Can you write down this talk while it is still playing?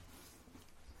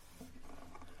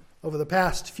Over the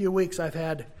past few weeks, I've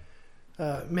had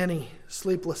many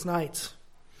sleepless nights,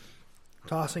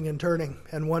 tossing and turning,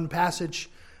 and one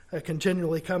passage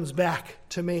continually comes back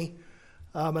to me,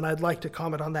 and I'd like to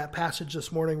comment on that passage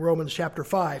this morning, Romans chapter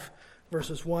 5,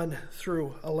 verses 1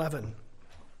 through 11.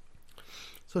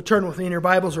 So turn with me in your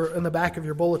Bibles or in the back of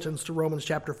your bulletins to Romans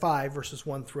chapter 5, verses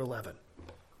 1 through 11.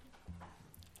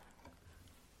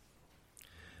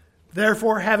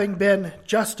 Therefore, having been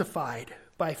justified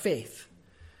by faith,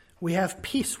 we have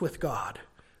peace with God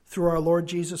through our Lord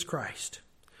Jesus Christ,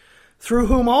 through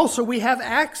whom also we have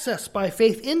access by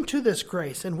faith into this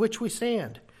grace in which we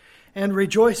stand, and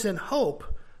rejoice in hope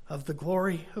of the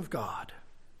glory of God.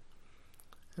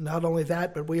 And not only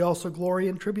that, but we also glory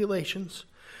in tribulations,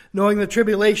 knowing that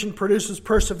tribulation produces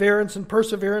perseverance, and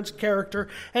perseverance character,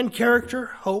 and character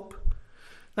hope.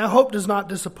 Now hope does not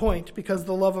disappoint, because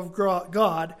the love of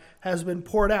God has been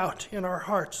poured out in our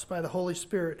hearts by the Holy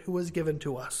Spirit who was given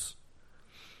to us.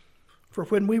 For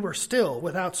when we were still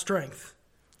without strength,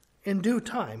 in due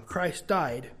time Christ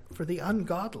died for the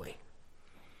ungodly.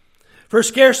 For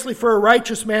scarcely for a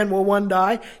righteous man will one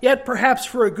die, yet perhaps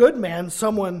for a good man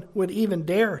someone would even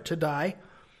dare to die.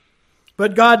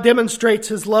 But God demonstrates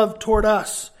his love toward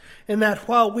us, in that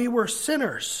while we were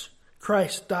sinners,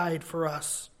 Christ died for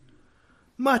us.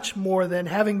 Much more than,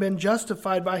 having been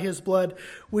justified by his blood,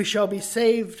 we shall be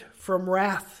saved from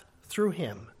wrath through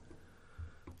him.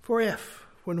 For if,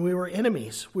 when we were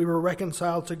enemies, we were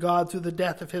reconciled to God through the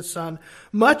death of his Son,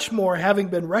 much more, having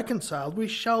been reconciled, we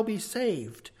shall be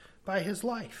saved by his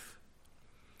life.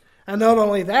 And not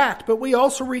only that, but we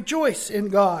also rejoice in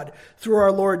God through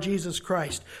our Lord Jesus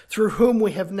Christ, through whom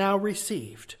we have now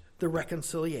received the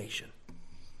reconciliation.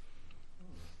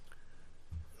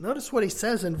 Notice what he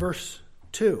says in verse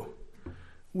 2.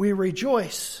 We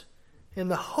rejoice in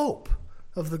the hope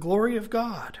of the glory of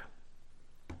God.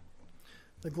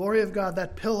 The glory of God,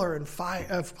 that pillar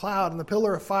of cloud and the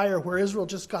pillar of fire where Israel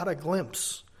just got a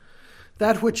glimpse.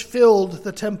 That which filled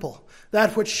the temple.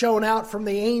 That which shone out from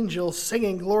the angels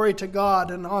singing glory to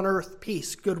God and on earth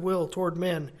peace, goodwill toward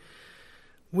men.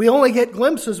 We only get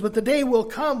glimpses, but the day will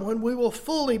come when we will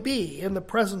fully be in the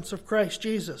presence of Christ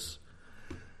Jesus.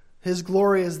 His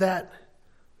glory is that,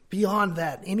 beyond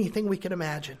that, anything we can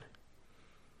imagine.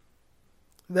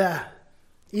 The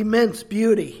immense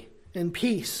beauty and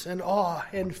peace and awe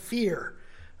and fear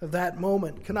of that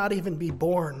moment cannot even be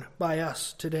borne by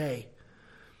us today.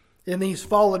 In these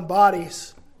fallen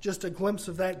bodies, just a glimpse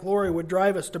of that glory would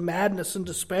drive us to madness and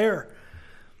despair.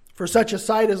 For such a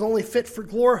sight is only fit for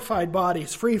glorified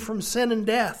bodies, free from sin and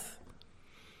death.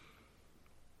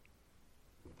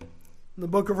 In the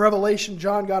book of Revelation,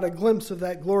 John got a glimpse of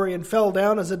that glory and fell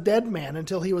down as a dead man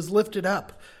until he was lifted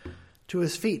up to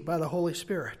his feet by the Holy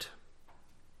Spirit.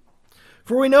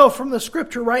 For we know from the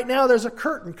Scripture right now there's a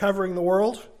curtain covering the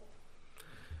world.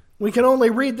 We can only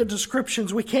read the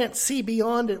descriptions. We can't see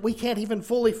beyond it. We can't even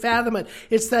fully fathom it.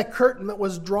 It's that curtain that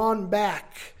was drawn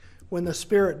back when the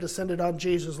Spirit descended on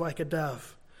Jesus like a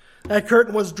dove. That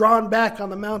curtain was drawn back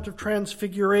on the Mount of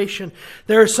Transfiguration.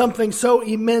 There is something so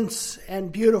immense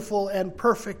and beautiful and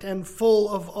perfect and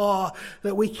full of awe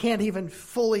that we can't even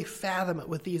fully fathom it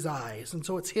with these eyes. And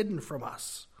so it's hidden from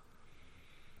us.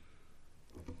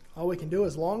 All we can do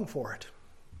is long for it.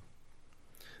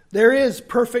 There is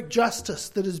perfect justice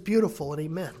that is beautiful and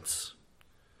immense.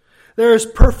 There is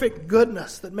perfect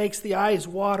goodness that makes the eyes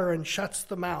water and shuts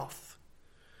the mouth.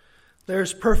 There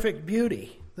is perfect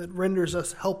beauty that renders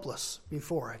us helpless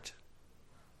before it.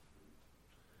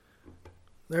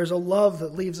 There's a love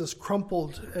that leaves us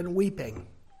crumpled and weeping.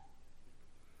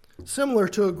 Similar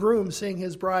to a groom seeing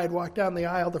his bride walk down the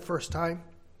aisle the first time.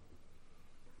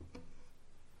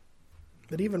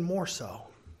 But even more so.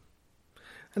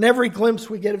 And every glimpse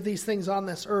we get of these things on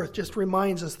this earth just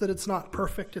reminds us that it's not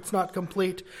perfect, it's not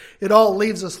complete. It all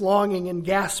leaves us longing and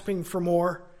gasping for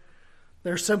more.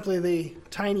 They're simply the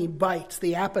tiny bites,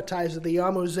 the appetizer, the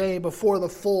amuse before the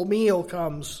full meal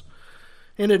comes.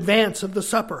 In advance of the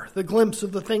supper, the glimpse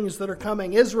of the things that are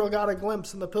coming. Israel got a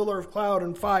glimpse in the pillar of cloud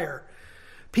and fire.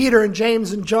 Peter and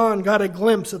James and John got a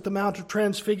glimpse at the Mount of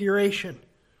Transfiguration.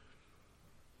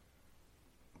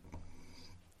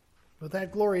 But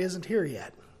that glory isn't here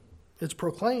yet. It's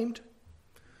proclaimed.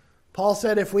 Paul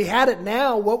said, if we had it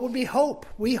now, what would we hope?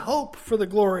 We hope for the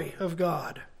glory of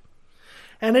God.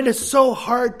 And it is so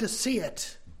hard to see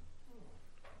it.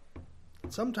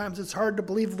 Sometimes it's hard to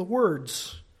believe the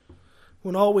words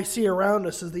when all we see around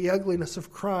us is the ugliness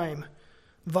of crime,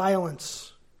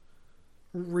 violence,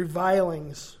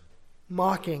 revilings,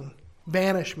 mocking,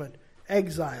 banishment,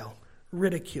 exile,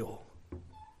 ridicule.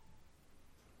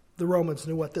 The Romans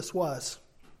knew what this was.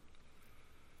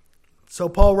 So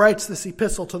Paul writes this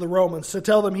epistle to the Romans to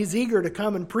tell them he's eager to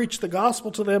come and preach the gospel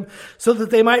to them so that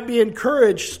they might be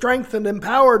encouraged, strengthened,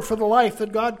 empowered for the life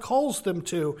that God calls them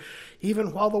to,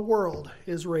 even while the world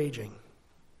is raging.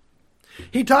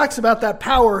 He talks about that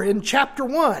power in chapter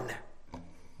 1.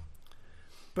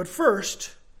 But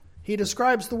first, he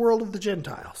describes the world of the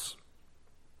Gentiles.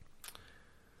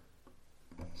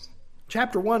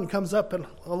 Chapter 1 comes up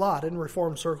a lot in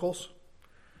Reformed circles,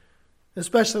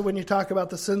 especially when you talk about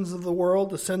the sins of the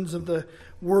world, the sins of the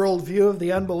worldview of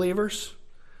the unbelievers.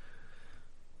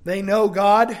 They know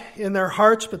God in their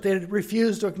hearts, but they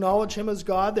refuse to acknowledge Him as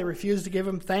God. They refuse to give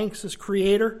Him thanks as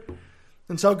Creator.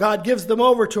 And so God gives them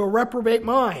over to a reprobate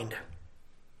mind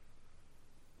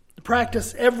to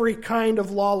practice every kind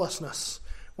of lawlessness.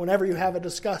 Whenever you have a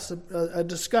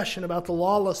discussion about the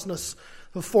lawlessness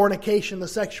of fornication, the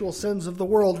sexual sins of the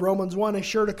world, Romans 1 is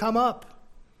sure to come up.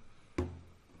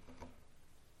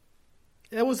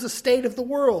 It was the state of the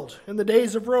world in the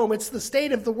days of Rome. It's the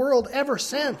state of the world ever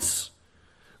since.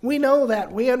 We know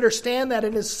that. We understand that.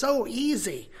 It is so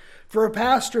easy for a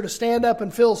pastor to stand up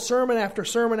and fill sermon after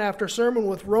sermon after sermon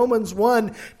with Romans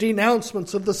 1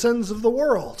 denouncements of the sins of the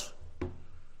world.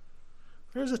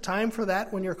 There's a time for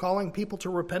that when you're calling people to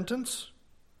repentance.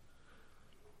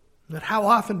 But how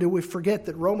often do we forget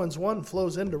that Romans 1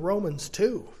 flows into Romans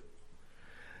 2?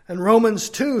 And Romans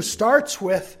 2 starts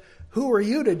with, who are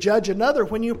you to judge another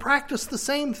when you practice the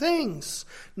same things?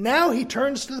 Now he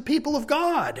turns to the people of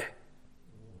God.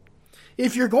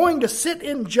 If you're going to sit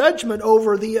in judgment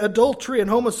over the adultery and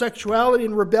homosexuality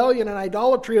and rebellion and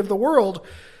idolatry of the world,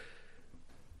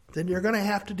 then you're going to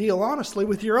have to deal honestly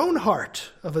with your own heart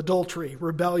of adultery,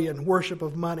 rebellion, worship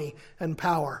of money and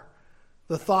power.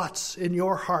 The thoughts in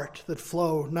your heart that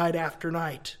flow night after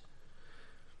night.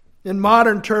 In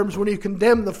modern terms, when you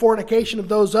condemn the fornication of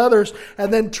those others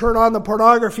and then turn on the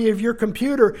pornography of your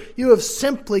computer, you have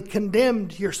simply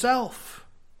condemned yourself.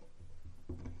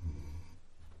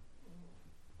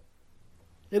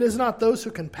 It is not those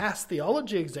who can pass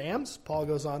theology exams, Paul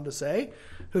goes on to say,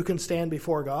 who can stand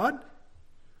before God.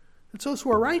 It's those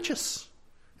who are righteous.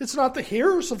 It's not the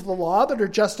hearers of the law that are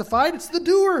justified, it's the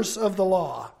doers of the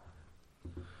law.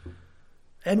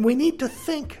 And we need to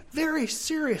think very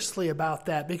seriously about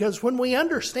that, because when we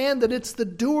understand that it's the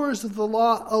doers of the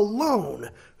law alone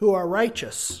who are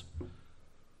righteous,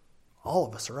 all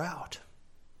of us are out.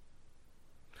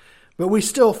 But we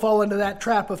still fall into that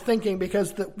trap of thinking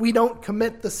because we don't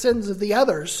commit the sins of the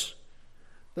others,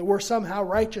 that we're somehow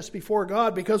righteous before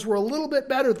God because we're a little bit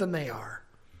better than they are.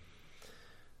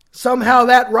 Somehow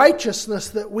that righteousness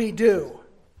that we do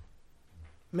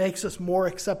makes us more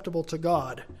acceptable to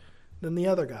God than the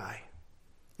other guy.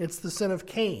 It's the sin of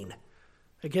Cain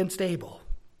against Abel.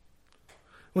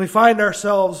 We find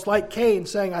ourselves like Cain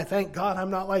saying, I thank God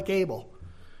I'm not like Abel.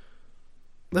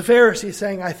 The Pharisee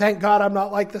saying, I thank God I'm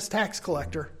not like this tax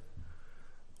collector.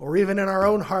 Or even in our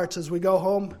own hearts as we go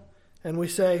home and we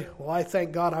say, well, I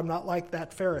thank God I'm not like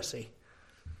that Pharisee.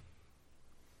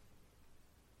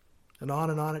 And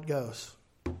on it goes.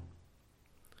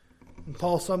 And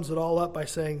Paul sums it all up by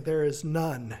saying, there is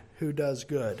none who does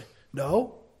good.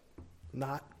 No,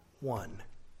 not one.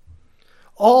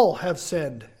 All have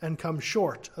sinned and come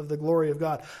short of the glory of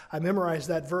God. I memorized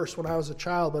that verse when I was a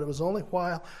child, but it was only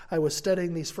while I was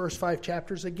studying these first 5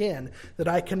 chapters again that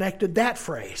I connected that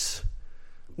phrase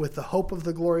with the hope of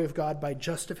the glory of God by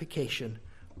justification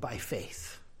by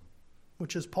faith,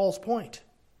 which is Paul's point.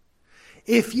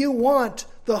 If you want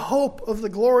the hope of the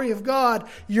glory of God,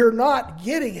 you're not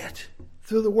getting it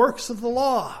through the works of the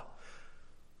law.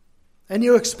 And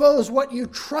you expose what you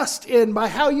trust in by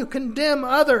how you condemn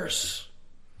others.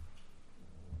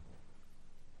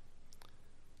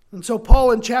 And so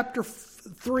Paul in chapter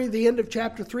 3, the end of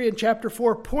chapter 3 and chapter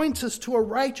 4, points us to a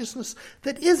righteousness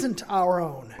that isn't our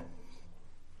own.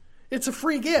 It's a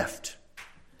free gift.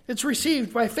 It's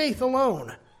received by faith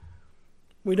alone.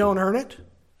 We don't earn it.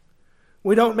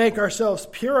 We don't make ourselves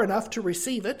pure enough to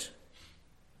receive it.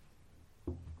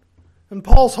 And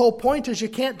Paul's whole point is you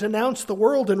can't denounce the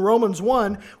world in Romans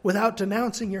 1 without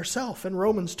denouncing yourself in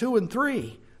Romans 2 and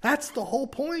 3. That's the whole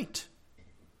point.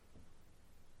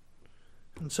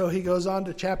 And so he goes on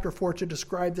to chapter 4 to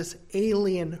describe this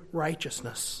alien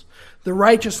righteousness. The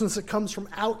righteousness that comes from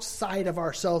outside of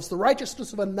ourselves. The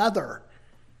righteousness of another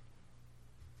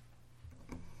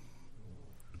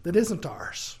that isn't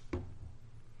ours.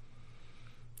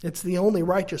 It's the only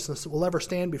righteousness that will ever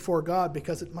stand before God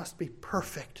because it must be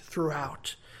perfect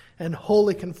throughout and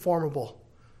wholly conformable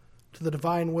to the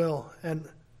divine will. And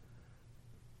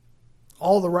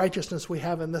all the righteousness we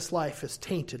have in this life is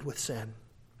tainted with sin.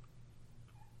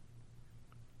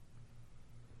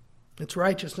 It's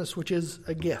righteousness which is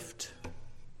a gift.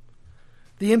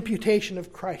 The imputation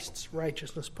of Christ's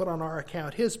righteousness put on our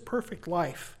account. His perfect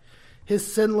life,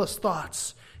 his sinless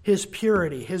thoughts, his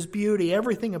purity, his beauty,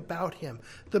 everything about him.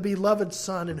 The beloved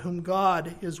Son in whom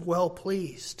God is well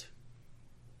pleased.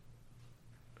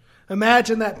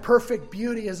 Imagine that perfect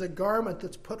beauty as a garment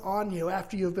that's put on you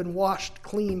after you've been washed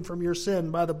clean from your sin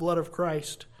by the blood of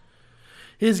Christ.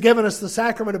 He's given us the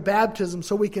sacrament of baptism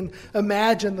so we can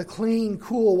imagine the clean,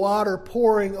 cool water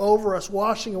pouring over us,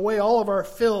 washing away all of our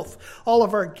filth, all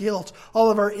of our guilt, all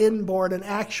of our inborn and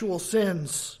actual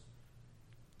sins.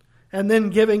 And then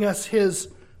giving us his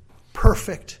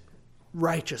perfect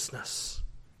righteousness.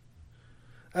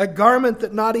 A garment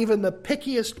that not even the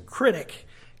pickiest critic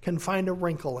can find a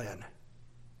wrinkle in.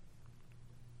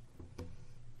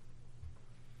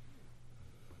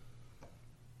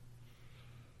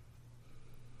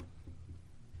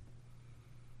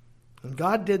 And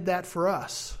God did that for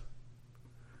us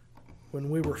when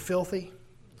we were filthy,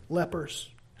 lepers,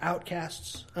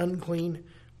 outcasts, unclean,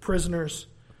 prisoners,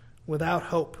 without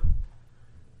hope,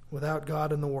 without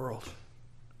God in the world.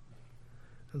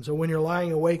 And so when you're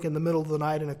lying awake in the middle of the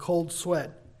night in a cold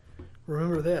sweat,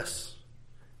 remember this: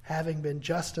 having been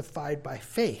justified by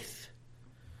faith,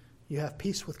 you have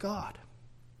peace with God.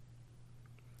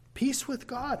 Peace with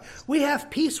God. We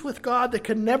have peace with God that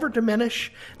can never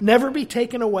diminish, never be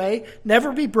taken away,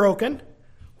 never be broken.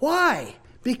 Why?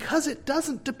 Because it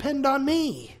doesn't depend on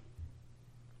me.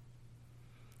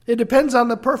 It depends on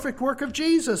the perfect work of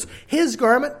Jesus, his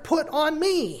garment put on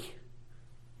me,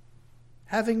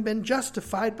 having been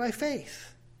justified by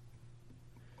faith.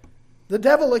 The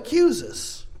devil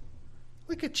accuses.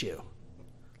 Look at you.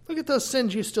 Look at those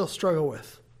sins you still struggle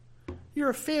with. You're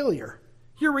a failure.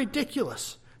 You're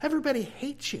ridiculous. Everybody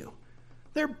hates you.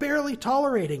 They're barely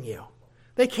tolerating you.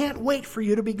 They can't wait for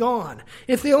you to be gone.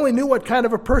 If they only knew what kind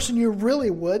of a person you really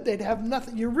would, they'd have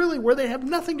nothing. You really were. They'd have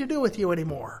nothing to do with you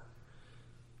anymore.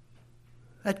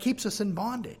 That keeps us in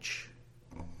bondage.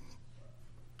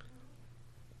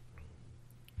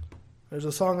 There's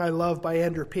a song I love by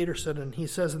Andrew Peterson, and he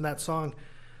says in that song,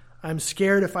 "I'm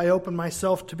scared if I open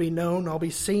myself to be known, I'll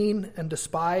be seen and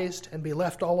despised and be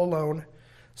left all alone.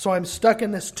 So I'm stuck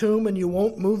in this tomb and you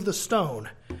won't move the stone,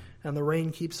 and the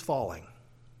rain keeps falling."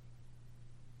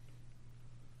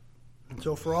 And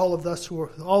so for all of those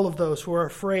who are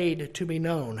afraid to be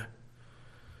known,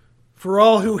 for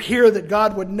all who hear that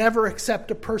God would never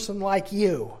accept a person like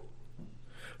you,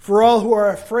 for all who are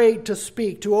afraid to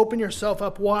speak, to open yourself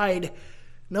up wide,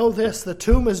 know this: the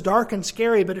tomb is dark and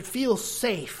scary, but it feels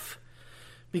safe,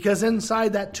 because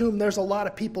inside that tomb there's a lot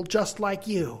of people just like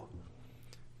you.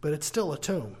 But it's still a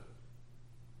tomb.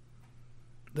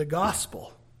 The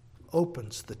gospel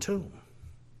opens the tomb.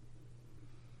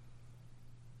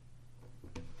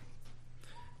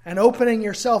 And opening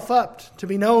yourself up to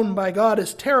be known by God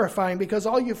is terrifying, because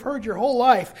all you've heard your whole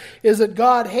life is that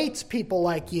God hates people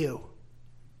like you.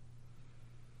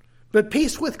 But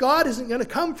peace with God isn't going to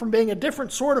come from being a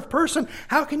different sort of person.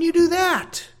 How can you do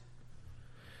that?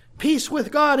 Peace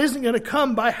with God isn't going to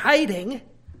come by hiding.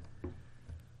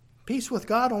 Peace with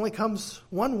God only comes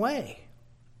one way: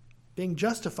 being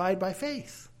justified by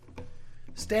faith.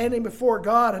 Standing before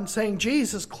God and saying,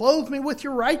 "Jesus, clothe me with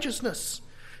your righteousness.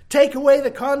 Take away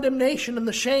the condemnation and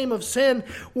the shame of sin.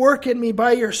 Work in me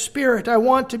by your Spirit. I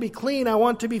want to be clean. I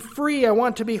want to be free. I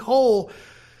want to be whole."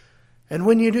 And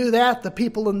when you do that, the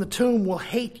people in the tomb will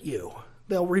hate you.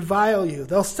 They'll revile you.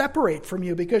 They'll separate from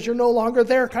you because you're no longer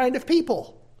their kind of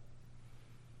people.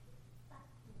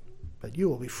 But you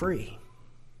will be free.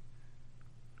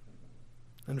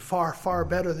 And far, far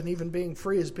better than even being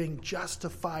free is being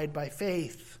justified by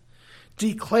faith,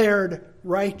 declared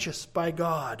righteous by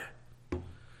God.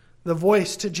 The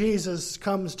voice to Jesus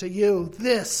comes to you: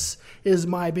 "This is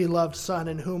my beloved Son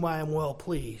in whom I am well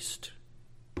pleased."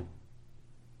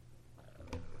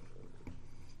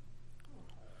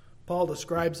 Paul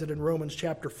describes it in Romans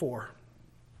chapter 4.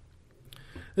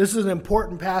 This is an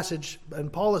important passage,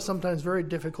 and Paul is sometimes very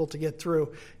difficult to get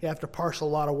through. You have to parse a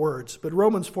lot of words. But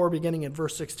Romans 4, beginning at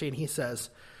verse 16, he says,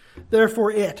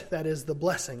 "Therefore it," that is the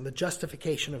blessing, the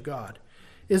justification of God,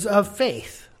 "is of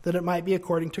faith, that it might be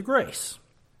according to grace,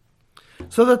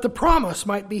 so that the promise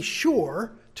might be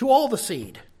sure to all the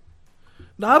seed,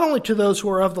 not only to those who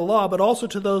are of the law, but also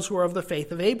to those who are of the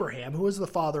faith of Abraham, who is the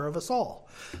father of us all."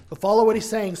 So follow what he's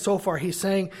saying so far. He's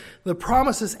saying the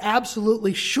promise is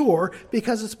absolutely sure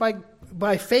because it's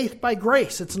by faith, by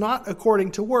grace. It's not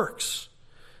according to works.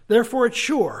 Therefore it's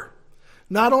sure,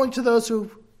 not only to those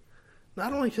who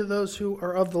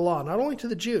are of the law, not only to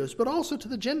the Jews, but also to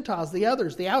the Gentiles, the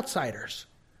others, the outsiders.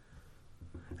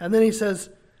 And then he says,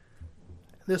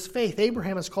 this faith,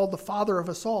 Abraham is called the father of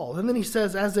us all. And then he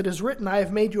says, as it is written, I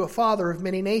have made you a father of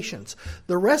many nations.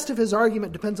 The rest of his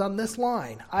argument depends on this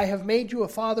line. I have made you a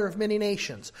father of many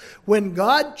nations. When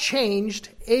God changed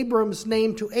Abram's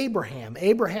name to Abraham,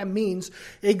 Abraham means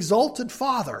exalted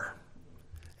father.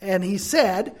 And he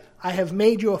said, I have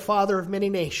made you a father of many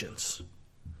nations.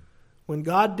 When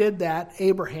God did that,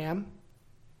 Abraham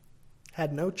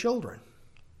had no children.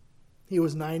 He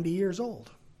was 90 years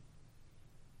old.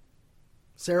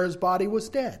 Sarah's body was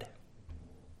dead.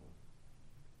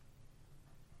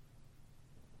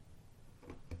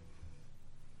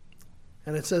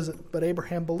 And it says, but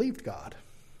Abraham believed God,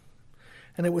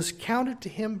 and it was counted to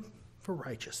him for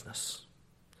righteousness.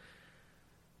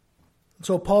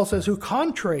 So Paul says, who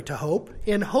contrary to hope,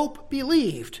 in hope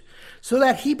believed, so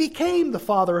that he became the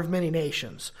father of many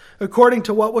nations. According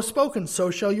to what was spoken,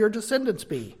 so shall your descendants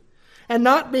be. And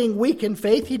not being weak in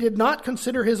faith, he did not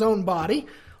consider his own body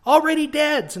already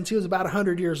dead since he was about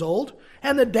 100 years old,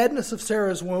 and the deadness of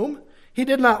Sarah's womb. He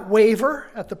did not waver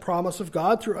at the promise of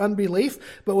God through unbelief,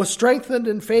 but was strengthened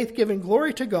in faith, giving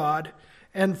glory to God,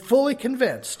 and fully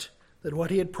convinced that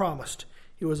what he had promised,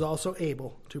 he was also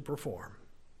able to perform.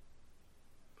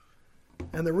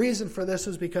 And the reason for this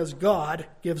is because God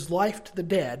gives life to the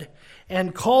dead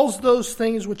and calls those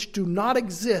things which do not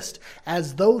exist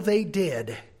as though they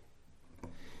did.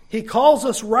 He calls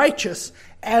us righteous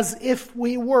as if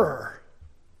we were.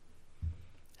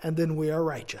 And then we are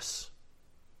righteous.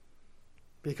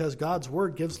 Because God's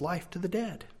word gives life to the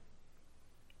dead.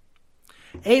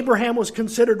 Abraham was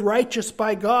considered righteous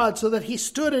by God so that he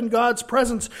stood in God's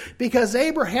presence because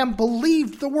Abraham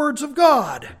believed the words of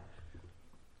God.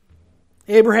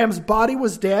 Abraham's body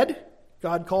was dead.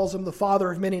 God calls him the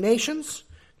father of many nations,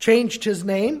 changed his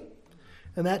name,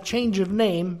 and that change of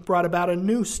name brought about a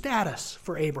new status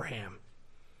for Abraham.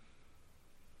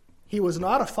 He was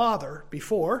not a father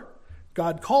before.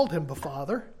 God called him a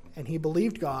father, and he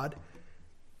believed God,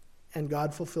 and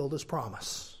God fulfilled his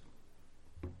promise.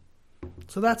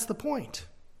 So that's the point.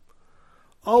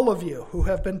 All of you who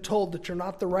have been told that you're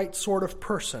not the right sort of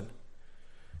person,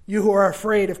 you who are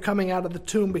afraid of coming out of the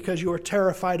tomb because you are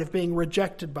terrified of being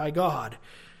rejected by God,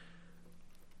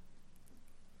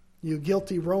 you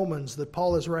guilty Romans that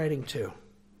Paul is writing to,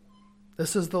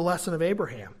 this is the lesson of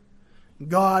Abraham.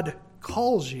 God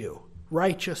calls you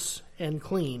righteous and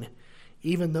clean,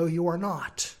 even though you are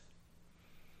not.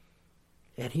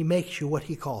 And he makes you what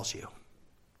he calls you.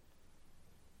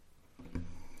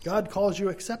 God calls you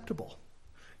acceptable.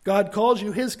 God calls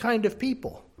you his kind of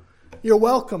people. You're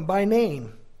welcome by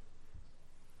name.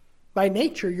 By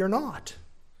nature, you're not.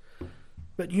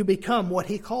 But you become what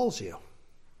he calls you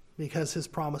because his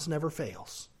promise never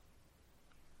fails.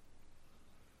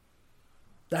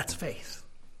 That's faith.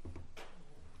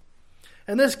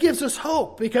 And this gives us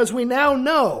hope because we now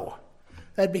know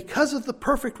that because of the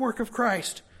perfect work of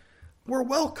Christ, we're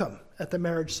welcome at the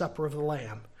marriage supper of the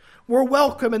Lamb. We're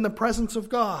welcome in the presence of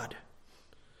God.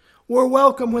 We're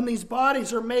welcome when these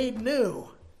bodies are made new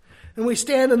and we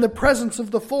stand in the presence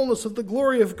of the fullness of the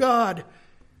glory of God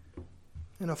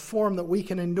in a form that we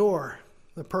can endure.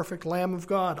 The perfect Lamb of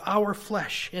God, our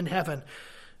flesh in heaven.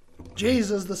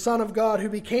 Jesus, the Son of God, who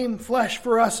became flesh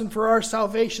for us and for our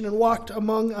salvation and walked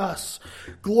among us,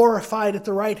 glorified at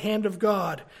the right hand of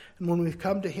God. And when we've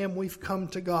come to him, we've come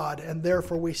to God. And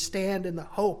therefore we stand in the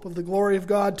hope of the glory of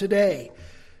God today,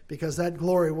 because that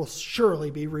glory will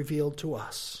surely be revealed to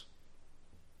us.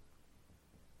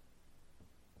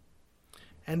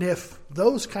 And if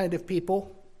those kind of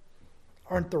people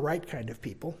aren't the right kind of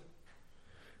people,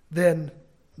 then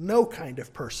no kind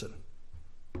of person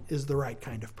is the right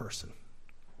kind of person.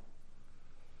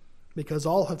 Because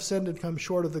all have sinned and come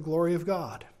short of the glory of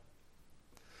God.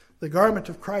 The garment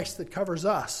of Christ that covers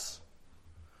us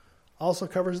also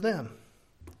covers them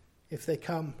if they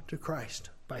come to Christ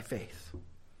by faith.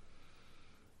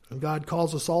 And God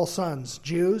calls us all sons,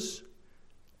 Jews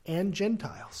and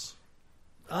Gentiles,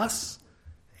 us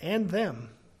and them.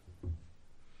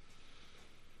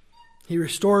 He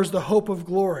restores the hope of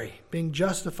glory, being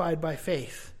justified by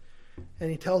faith. And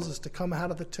he tells us to come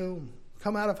out of the tomb,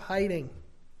 come out of hiding.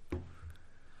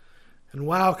 And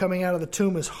wow, coming out of the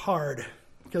tomb is hard,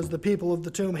 because the people of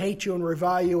the tomb hate you and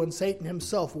revile you, and Satan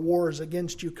himself wars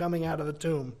against you coming out of the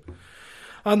tomb.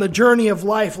 On the journey of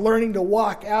life, learning to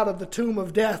walk out of the tomb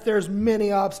of death, there's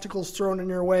many obstacles thrown in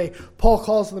your way. Paul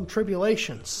calls them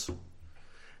tribulations.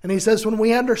 And he says when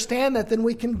we understand that, then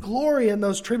we can glory in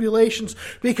those tribulations,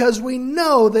 because we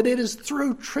know that it is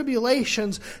through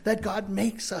tribulations that God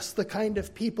makes us the kind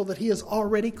of people that he has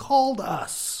already called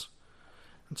us.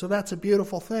 And so that's a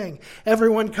beautiful thing.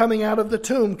 Everyone coming out of the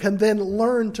tomb can then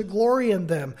learn to glory in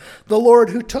them. The Lord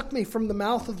who took me from the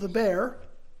mouth of the bear,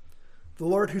 the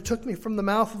Lord who took me from the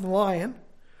mouth of the lion,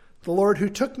 the Lord who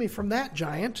took me from that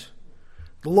giant,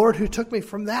 the Lord who took me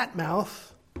from that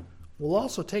mouth will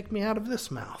also take me out of this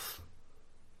mouth.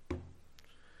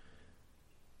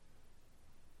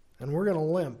 And we're going to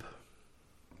limp,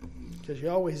 because you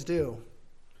always do.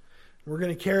 We're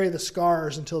going to carry the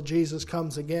scars until Jesus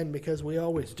comes again, because we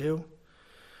always do.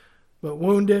 But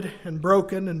wounded and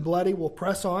broken and bloody, we'll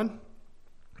press on,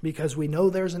 because we know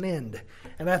there's an end.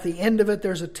 And at the end of it,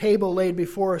 there's a table laid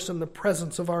before us in the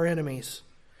presence of our enemies.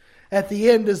 At the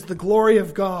end is the glory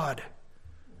of God,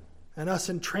 and us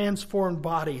in transformed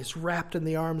bodies wrapped in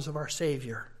the arms of our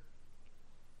Savior.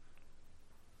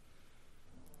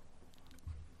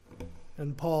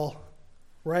 And Paul,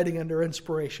 writing under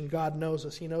inspiration, God knows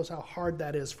us. He knows how hard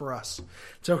that is for us.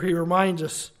 So he reminds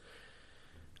us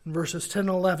in verses 10 and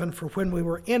 11, for when we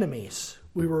were enemies,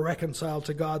 we were reconciled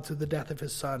to God through the death of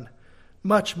his Son.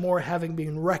 Much more, having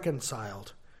been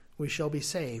reconciled, we shall be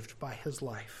saved by his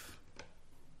life.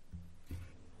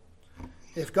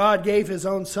 If God gave his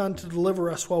own Son to deliver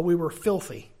us while we were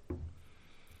filthy,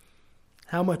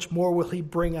 how much more will he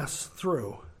bring us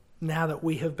through now that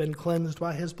we have been cleansed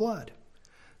by his blood?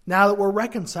 Now that we're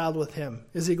reconciled with him,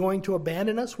 is he going to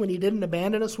abandon us when he didn't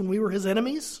abandon us when we were his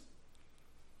enemies?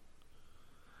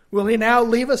 Will he now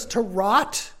leave us to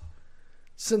rot?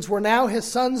 Since we're now his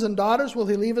sons and daughters, will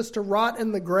he leave us to rot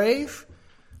in the grave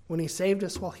when he saved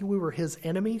us while we were his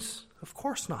enemies? Of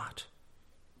course not.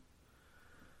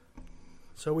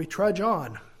 So we trudge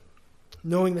on,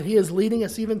 knowing that he is leading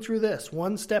us even through this,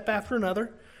 one step after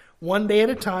another, one day at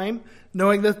a time,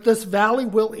 knowing that this valley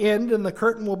will end and the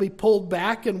curtain will be pulled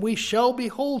back and we shall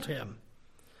behold him.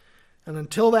 And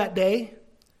until that day,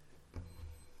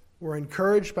 we're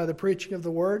encouraged by the preaching of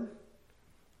the word.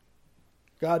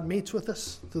 God meets with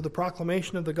us through the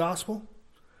proclamation of the gospel.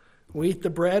 We eat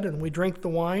the bread and we drink the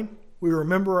wine. We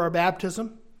remember our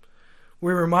baptism.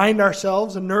 We remind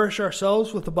ourselves and nourish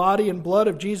ourselves with the body and blood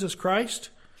of Jesus Christ.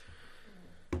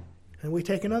 And we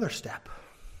take another step.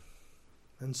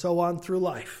 And so on through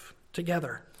life,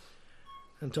 together,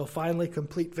 until finally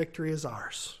complete victory is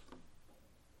ours.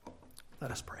 Let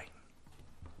us pray.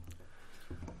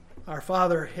 Our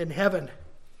Father in heaven,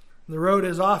 the road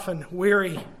is often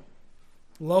weary,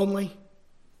 lonely,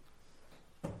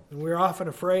 and we're often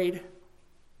afraid.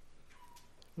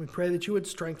 We pray that you would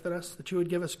strengthen us, that you would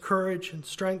give us courage and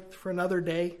strength for another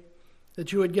day,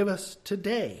 that you would give us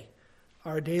today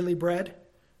our daily bread,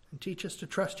 and teach us to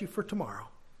trust you for tomorrow.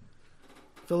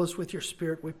 Fill us with your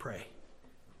Spirit, we pray.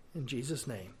 In Jesus'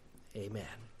 name, amen.